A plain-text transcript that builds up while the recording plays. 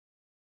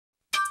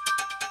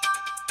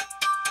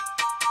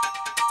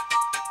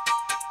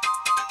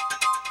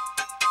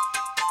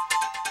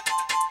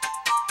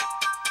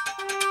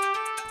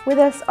With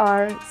us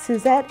are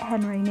Suzette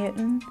Henry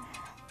Newton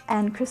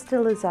and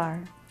Krista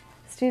Lazar,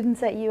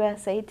 students at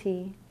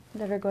USAT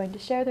that are going to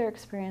share their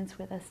experience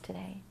with us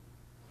today.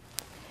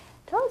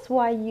 Tell us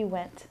why you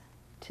went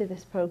to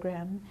this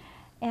program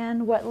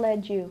and what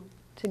led you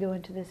to go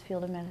into this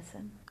field of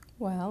medicine.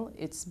 Well,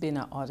 it's been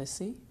an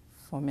odyssey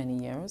for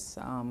many years.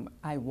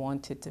 I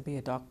wanted to be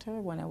a doctor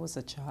when I was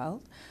a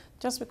child,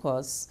 just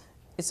because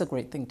it's a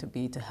great thing to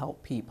be, to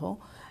help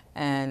people.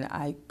 And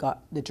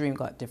the dream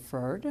got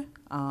deferred.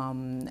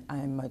 I'm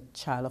a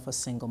child of a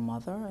single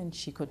mother, and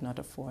she could not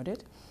afford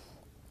it.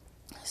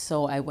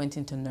 So I went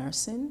into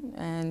nursing,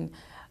 and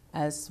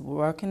as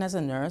working as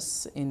a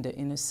nurse in the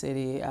inner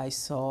city, I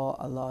saw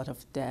a lot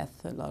of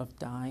death, a lot of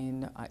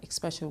dying,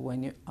 especially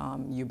when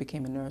you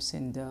became a nurse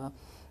in the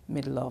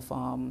middle of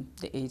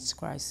the AIDS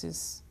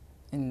crisis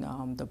in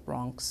the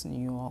Bronx,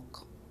 New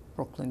York,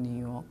 Brooklyn,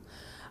 New York.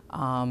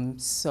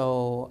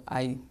 So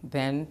I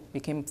then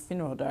became a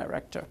funeral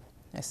director.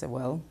 I said,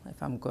 well,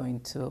 if I'm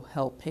going to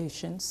help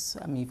patients,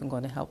 I'm even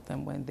going to help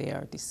them when they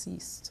are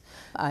deceased.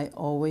 I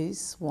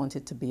always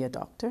wanted to be a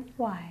doctor.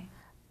 Why?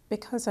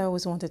 Because I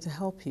always wanted to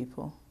help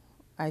people.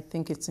 I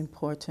think it's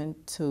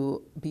important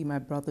to be my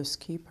brother's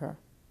keeper,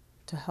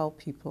 to help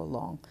people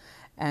along.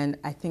 And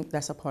I think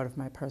that's a part of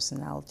my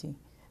personality,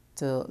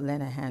 to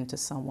lend a hand to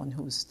someone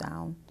who's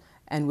down.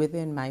 And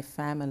within my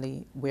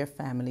family, we're a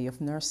family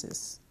of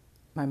nurses.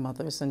 My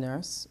mother is a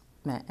nurse,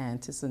 my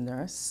aunt is a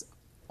nurse,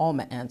 all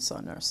my aunts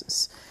are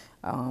nurses.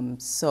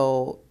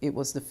 So it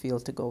was the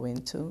field to go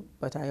into,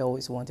 but I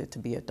always wanted to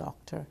be a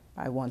doctor.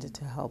 I wanted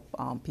to help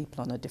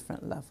people on a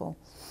different level.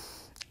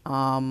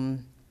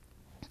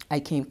 I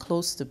came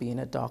close to being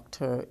a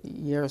doctor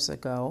years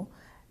ago,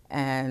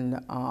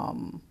 and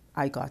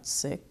I got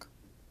sick.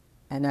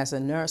 And as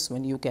a nurse,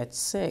 when you get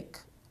sick,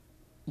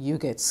 you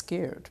get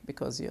scared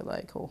because you're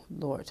like, oh,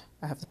 Lord,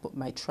 I have to put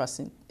my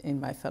trust in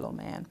my fellow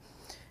man.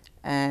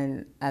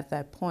 And at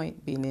that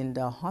point, being in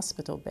the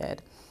hospital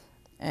bed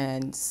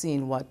and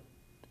seeing what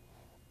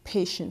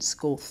patients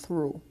go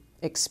through,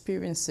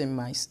 experiencing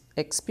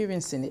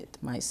it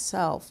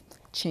myself,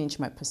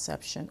 changed my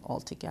perception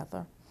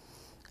altogether.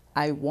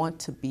 I want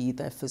to be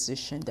the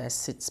physician that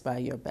sits by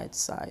your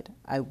bedside.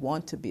 I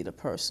want to be the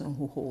person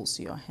who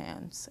holds your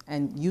hands.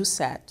 And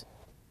USAT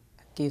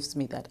gives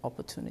me that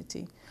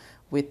opportunity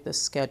with the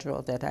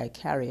schedule that I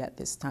carry at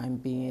this time,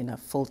 being a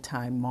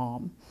full-time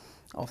mom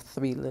of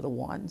 3 little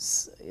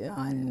ones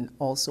and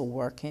also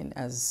working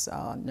as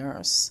a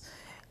nurse.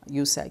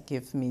 USAT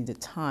gives me the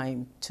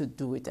time to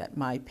do it at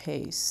my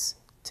pace,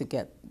 to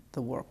get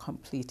the work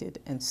completed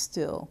and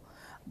still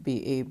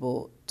be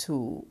able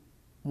to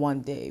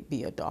one day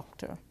be a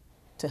doctor,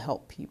 to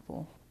help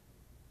people,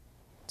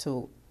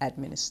 to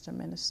administer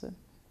medicine.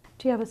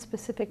 Do you have a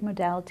specific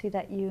modality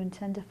that you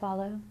intend to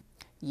follow?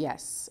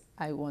 Yes,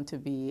 I want to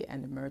be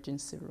an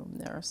emergency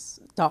room nurse,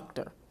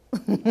 doctor.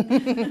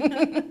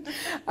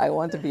 I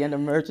want to be an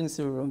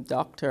emergency room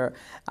doctor.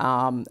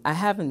 I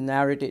haven't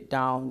narrowed it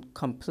down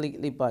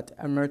completely, but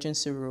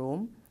emergency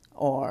room,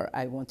 or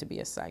I want to be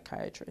a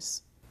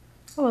psychiatrist.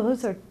 Oh, well,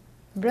 those are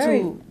very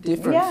two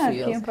different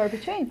fields. Few and far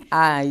between.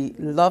 I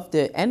love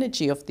the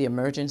energy of the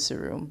emergency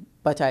room,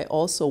 but I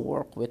also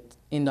work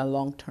in a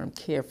long-term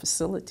care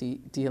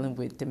facility dealing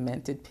with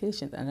demented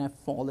patients, and I've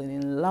fallen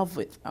in love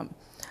with them.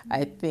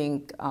 I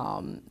think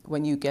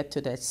when you get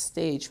to that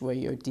stage where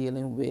you're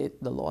dealing with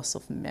the loss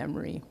of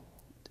memory,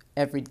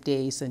 every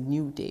day is a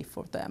new day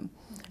for them.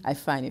 I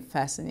find it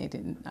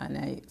fascinating, and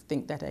I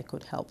think that I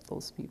could help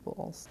those people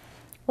also.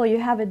 Well, you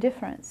have a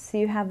difference.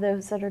 You have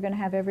those that are going to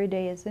have every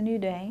day as a new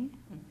day,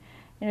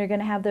 and you're going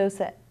to have those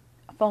that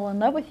fall in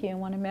love with you and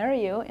want to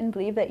marry you and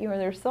believe that you are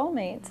their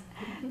soulmates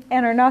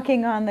and are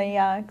knocking on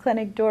the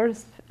clinic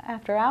doors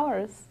after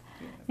hours,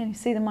 and you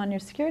see them on your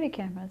security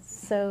cameras.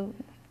 So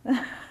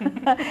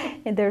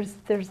and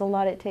there's a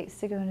lot it takes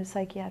to go into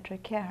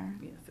psychiatric care.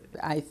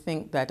 I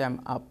think that I'm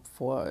up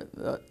for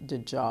the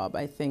job.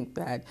 I think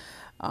that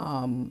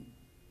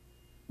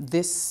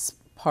this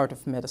part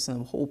of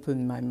medicine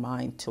opened my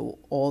mind to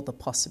all the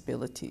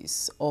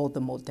possibilities, all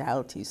the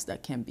modalities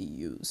that can be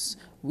used.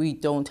 We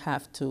don't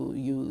have to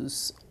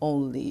use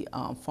only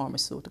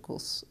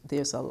pharmaceuticals.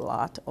 There's a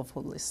lot of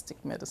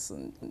holistic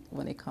medicine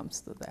when it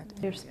comes to that.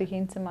 You're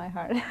speaking to my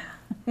heart.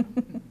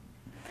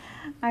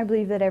 I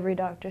believe that every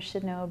doctor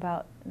should know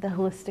about the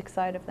holistic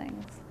side of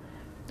things.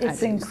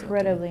 It's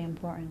incredibly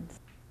important.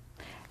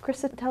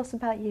 Krista, tell us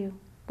about you.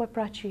 What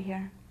brought you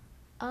here?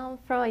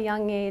 From a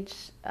young age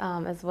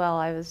as well,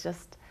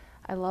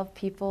 I love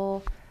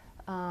people,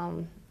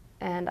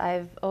 and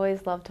I've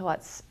always loved to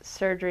watch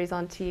surgeries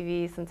on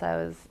TV since I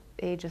was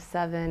age of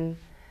 7.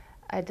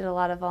 I did a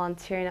lot of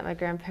volunteering at my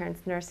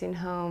grandparents' nursing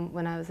home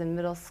when I was in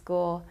middle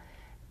school,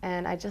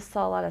 and I just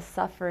saw a lot of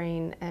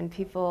suffering and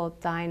people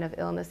dying of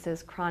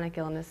illnesses, chronic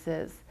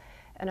illnesses.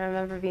 And I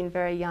remember being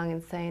very young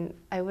and saying,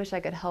 I wish I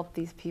could help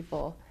these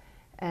people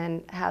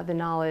and have the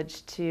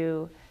knowledge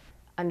to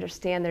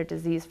understand their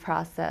disease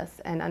process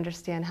and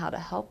understand how to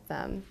help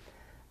them.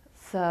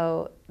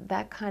 So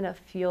that kind of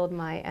fueled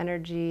my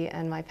energy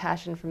and my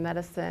passion for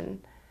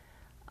medicine.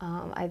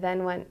 I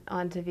then went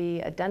on to be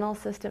a dental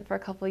assistant for a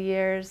couple of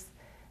years,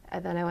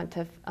 and then I went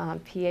to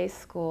PA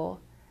school,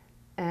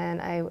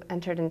 and I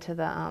entered into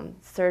the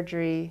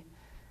surgery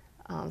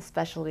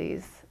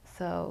specialties,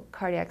 so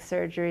cardiac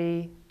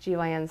surgery,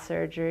 GYN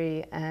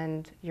surgery,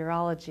 and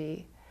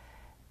urology.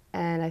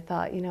 And I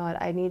thought, you know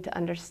what, I need to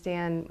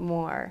understand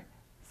more.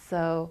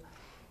 So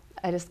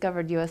I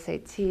discovered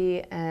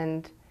USAT,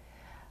 and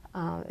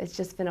it's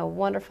just been a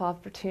wonderful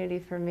opportunity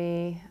for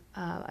me.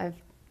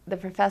 The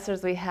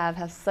professors we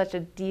have such a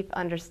deep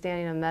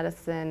understanding of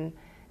medicine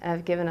and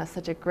have given us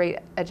such a great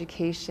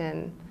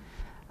education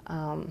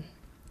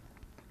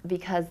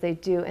because they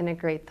do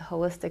integrate the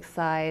holistic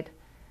side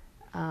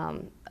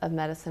of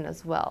medicine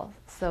as well.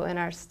 So in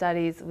our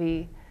studies,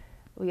 we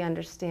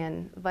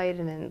understand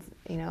vitamins,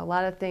 you know, a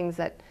lot of things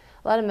that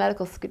a lot of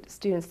medical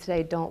students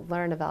today don't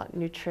learn about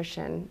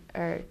nutrition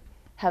or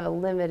have a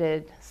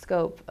limited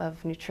scope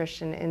of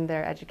nutrition in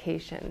their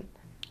education.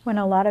 When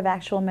a lot of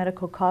actual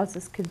medical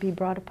causes could be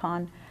brought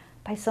upon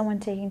by someone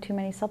taking too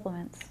many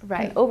supplements.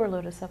 Right. An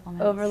overload of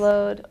supplements.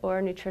 Overload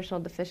or nutritional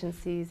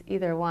deficiencies,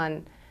 either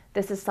one.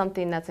 This is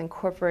something that's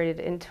incorporated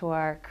into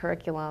our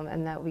curriculum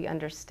and that we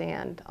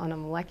understand on a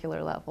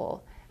molecular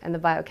level and the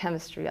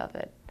biochemistry of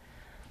it.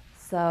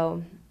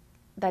 So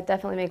that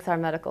definitely makes our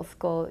medical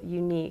school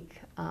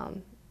unique.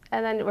 And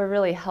then we're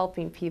really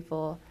helping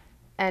people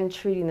and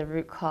treating the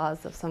root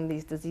cause of some of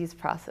these disease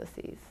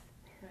processes.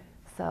 Right.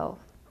 So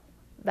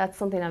that's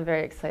something I'm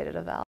very excited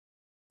about.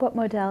 What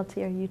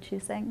modality are you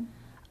choosing?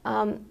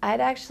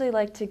 I'd actually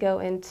like to go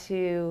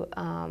into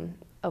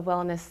a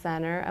wellness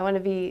center. I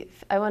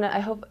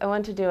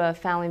want to do a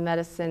family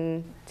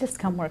medicine. Just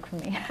come work for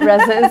me.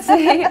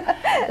 Residency.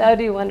 That would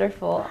be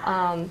wonderful.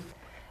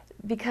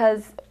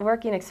 Because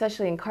working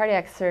especially in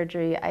cardiac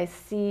surgery, I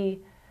see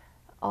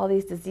all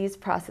these disease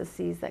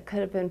processes that could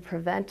have been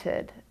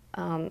prevented.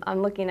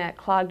 I'm looking at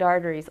clogged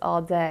arteries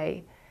all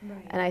day.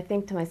 Right. And I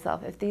think to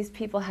myself, if these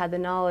people had the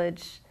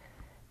knowledge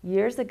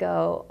years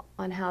ago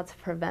on how to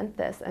prevent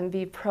this and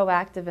be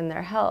proactive in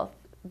their health,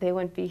 they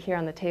wouldn't be here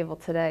on the table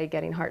today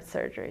getting heart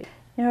surgery.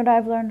 You know what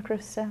I've learned,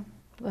 Krista?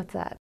 What's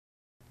that?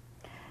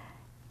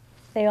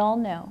 They all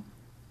know.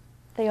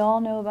 They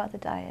all know about the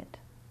diet.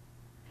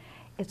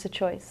 It's a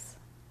choice.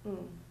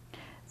 Mm.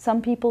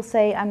 Some people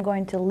say, I'm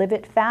going to live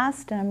it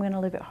fast and I'm going to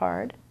live it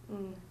hard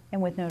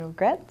and with no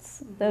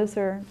regrets. Mm-hmm. Those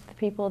are the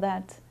people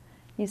that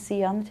you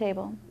see on the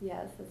table.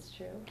 Yes, that's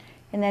true.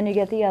 And then you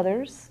get the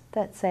others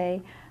that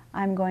say,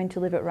 I'm going to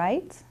live it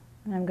right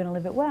and I'm going to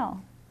live it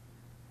well.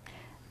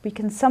 We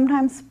can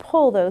sometimes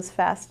pull those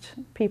fast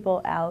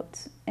people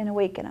out and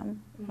awaken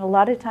them. Mm-hmm. A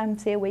lot of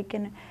times they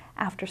awaken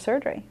after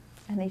surgery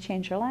and they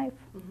change their life.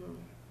 Mm-hmm.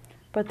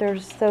 But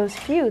there's those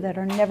few that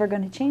are never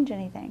going to change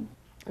anything.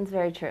 That's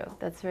very true.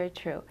 That's very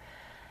true.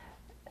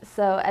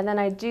 So, and then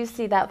I do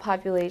see that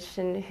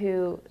population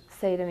who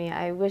say to me,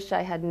 I wish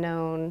I had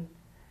known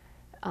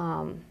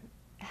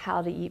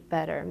how to eat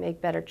better,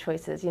 make better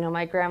choices. You know,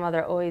 my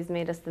grandmother always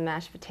made us the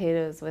mashed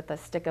potatoes with a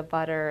stick of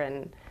butter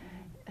and,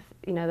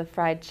 you know, the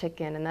fried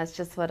chicken, and that's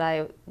just what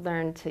I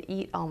learned to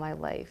eat all my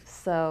life.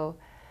 So,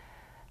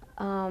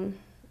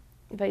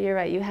 but you're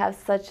right, you have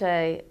such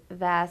a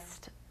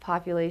vast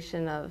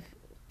population of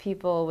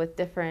people with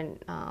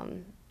different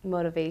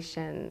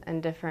motivation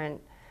and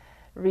different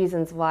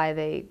reasons why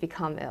they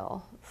become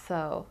ill.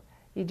 So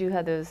you do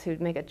have those who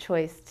make a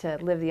choice to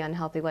live the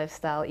unhealthy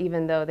lifestyle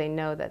even though they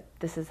know that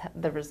this is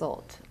the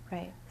result.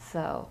 Right.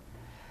 So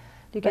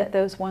you get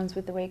those ones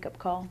with the wake-up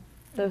call.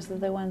 Those are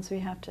the ones we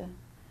have to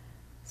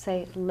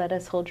say, let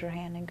us hold your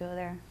hand and go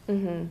there.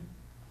 Mm-hmm.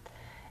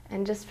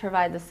 And just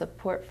provide the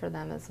support for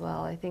them as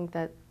well. I think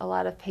that a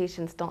lot of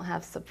patients don't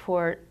have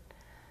support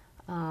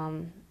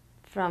from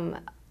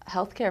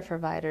healthcare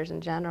providers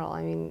in general.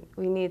 I mean,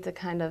 we need to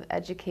kind of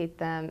educate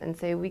them and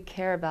say, we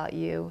care about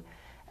you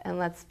and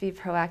let's be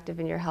proactive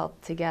in your health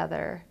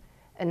together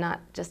and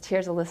not just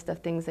here's a list of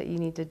things that you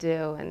need to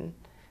do and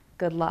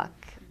good luck.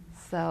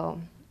 So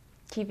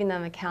keeping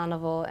them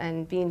accountable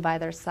and being by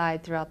their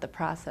side throughout the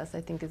process, I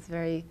think is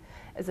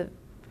a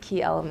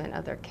key element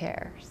of their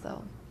care.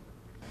 So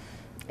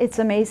it's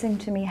amazing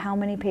to me how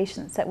many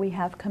patients that we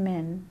have come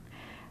in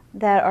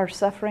that are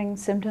suffering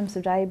symptoms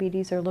of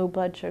diabetes or low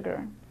blood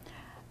sugar,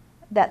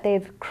 that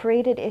they've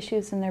created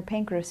issues in their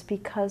pancreas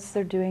because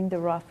they're doing the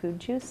raw food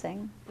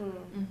juicing.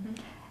 Mm-hmm.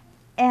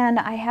 And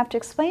I have to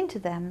explain to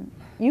them,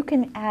 you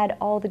can add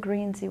all the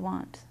greens you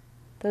want.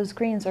 Those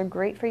greens are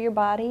great for your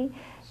body.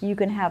 You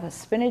can have a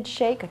spinach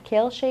shake, a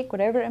kale shake,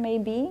 whatever it may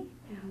be.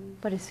 Mm-hmm.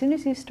 But as soon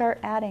as you start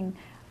adding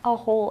a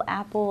whole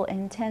apple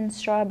and 10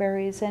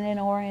 strawberries and an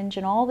orange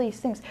and all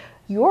these things,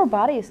 your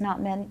body is not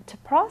meant to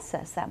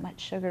process that much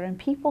sugar. And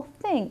people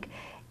think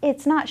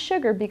it's not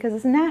sugar because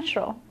it's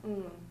natural.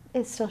 Mm.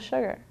 It's still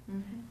sugar.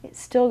 Mm-hmm. It's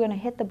still going to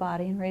hit the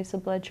body and raise the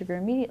blood sugar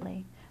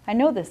immediately. I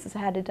know this because I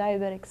had a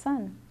diabetic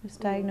son who was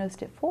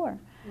diagnosed at 4.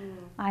 Mm.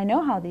 I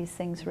know how these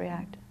things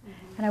react.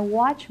 Mm-hmm. And I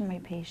watch my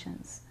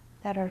patients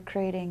that are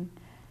creating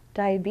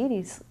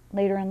diabetes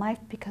later in life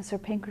because their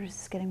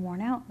pancreas is getting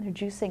worn out. They're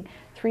juicing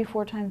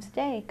 3-4 times a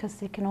day because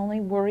they can only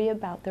worry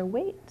about their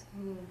weight.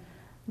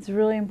 It's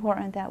really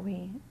important that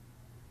we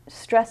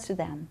stress to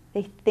them.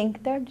 They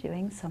think they're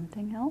doing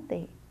something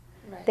healthy.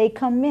 Right. They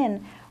come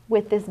in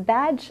with this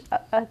badge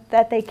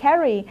that they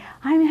carry,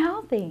 I'm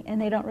healthy,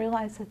 and they don't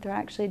realize that they're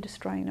actually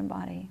destroying their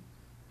body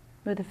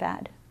with a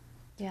fad.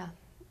 Yeah,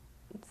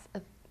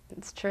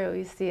 it's true.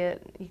 You see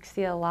it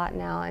a lot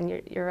now, and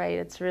you're right.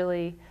 It's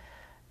really,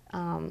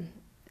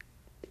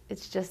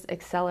 it's just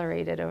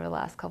accelerated over the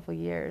last couple of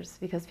years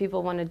because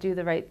people want to do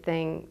the right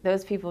thing.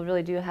 Those people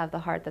really do have the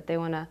heart that they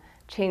want to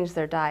change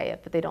their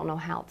diet, but they don't know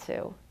how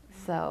to.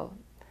 So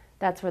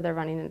that's where they're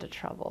running into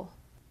trouble.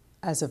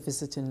 As a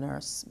visiting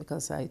nurse,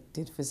 because I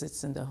did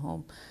visits in the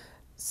home,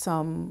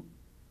 some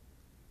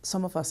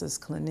of us as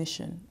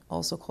clinicians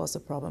also cause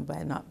a problem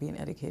by not being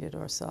educated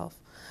ourselves.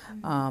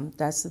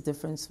 That's the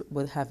difference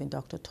with having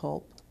Dr.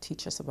 Tolp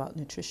teach us about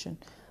nutrition.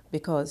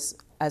 Because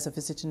as a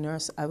visiting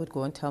nurse, I would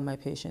go and tell my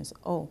patients,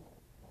 oh,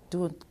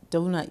 do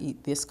not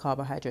eat this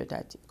carbohydrate,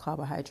 that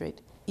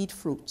carbohydrate. Eat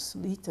fruits,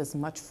 eat as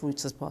much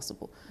fruits as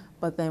possible.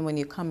 But then when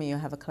you come in, you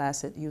have a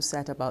class at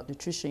USAT about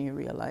nutrition, you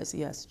realize,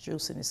 yes,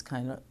 juicing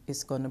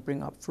is going to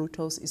bring up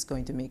fructose, it's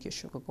going to make your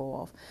sugar go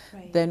off.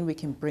 Right. Then we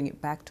can bring it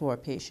back to our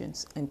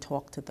patients and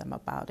talk to them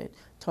about it,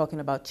 talking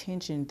about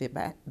changing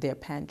their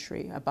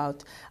pantry,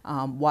 about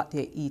what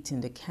they eat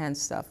in the canned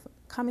stuff.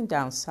 Coming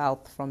down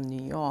south from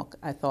New York,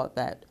 I thought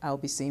that I'll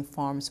be seeing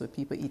farms with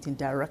people eating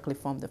directly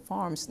from the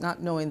farms,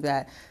 not knowing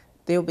that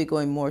they'll be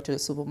going more to the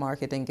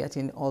supermarket and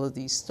getting all of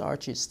these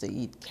starches to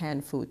eat,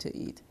 canned food to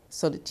eat.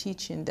 So the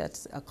teaching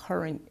that's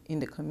occurring in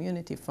the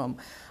community from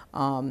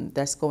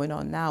that's going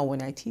on now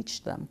when I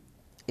teach them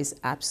is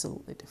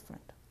absolutely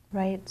different.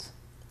 Right.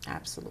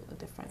 Absolutely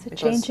different.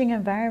 It's a changing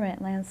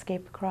environment,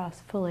 landscape across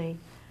fully.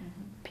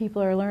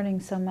 People are learning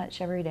so much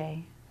every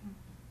day.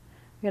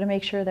 We've got to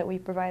make sure that we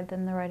provide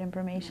them the right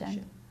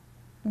information.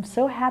 I'm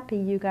so happy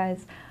you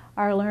guys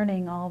are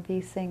learning all of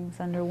these things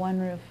under one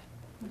roof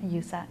at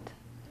USAT.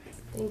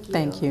 Thank you.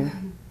 Thank you.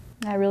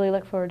 I really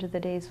look forward to the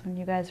days when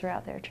you guys are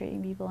out there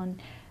treating people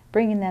and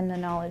bringing them the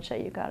knowledge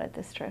that you got at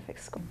this terrific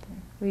school.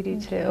 We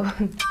do too.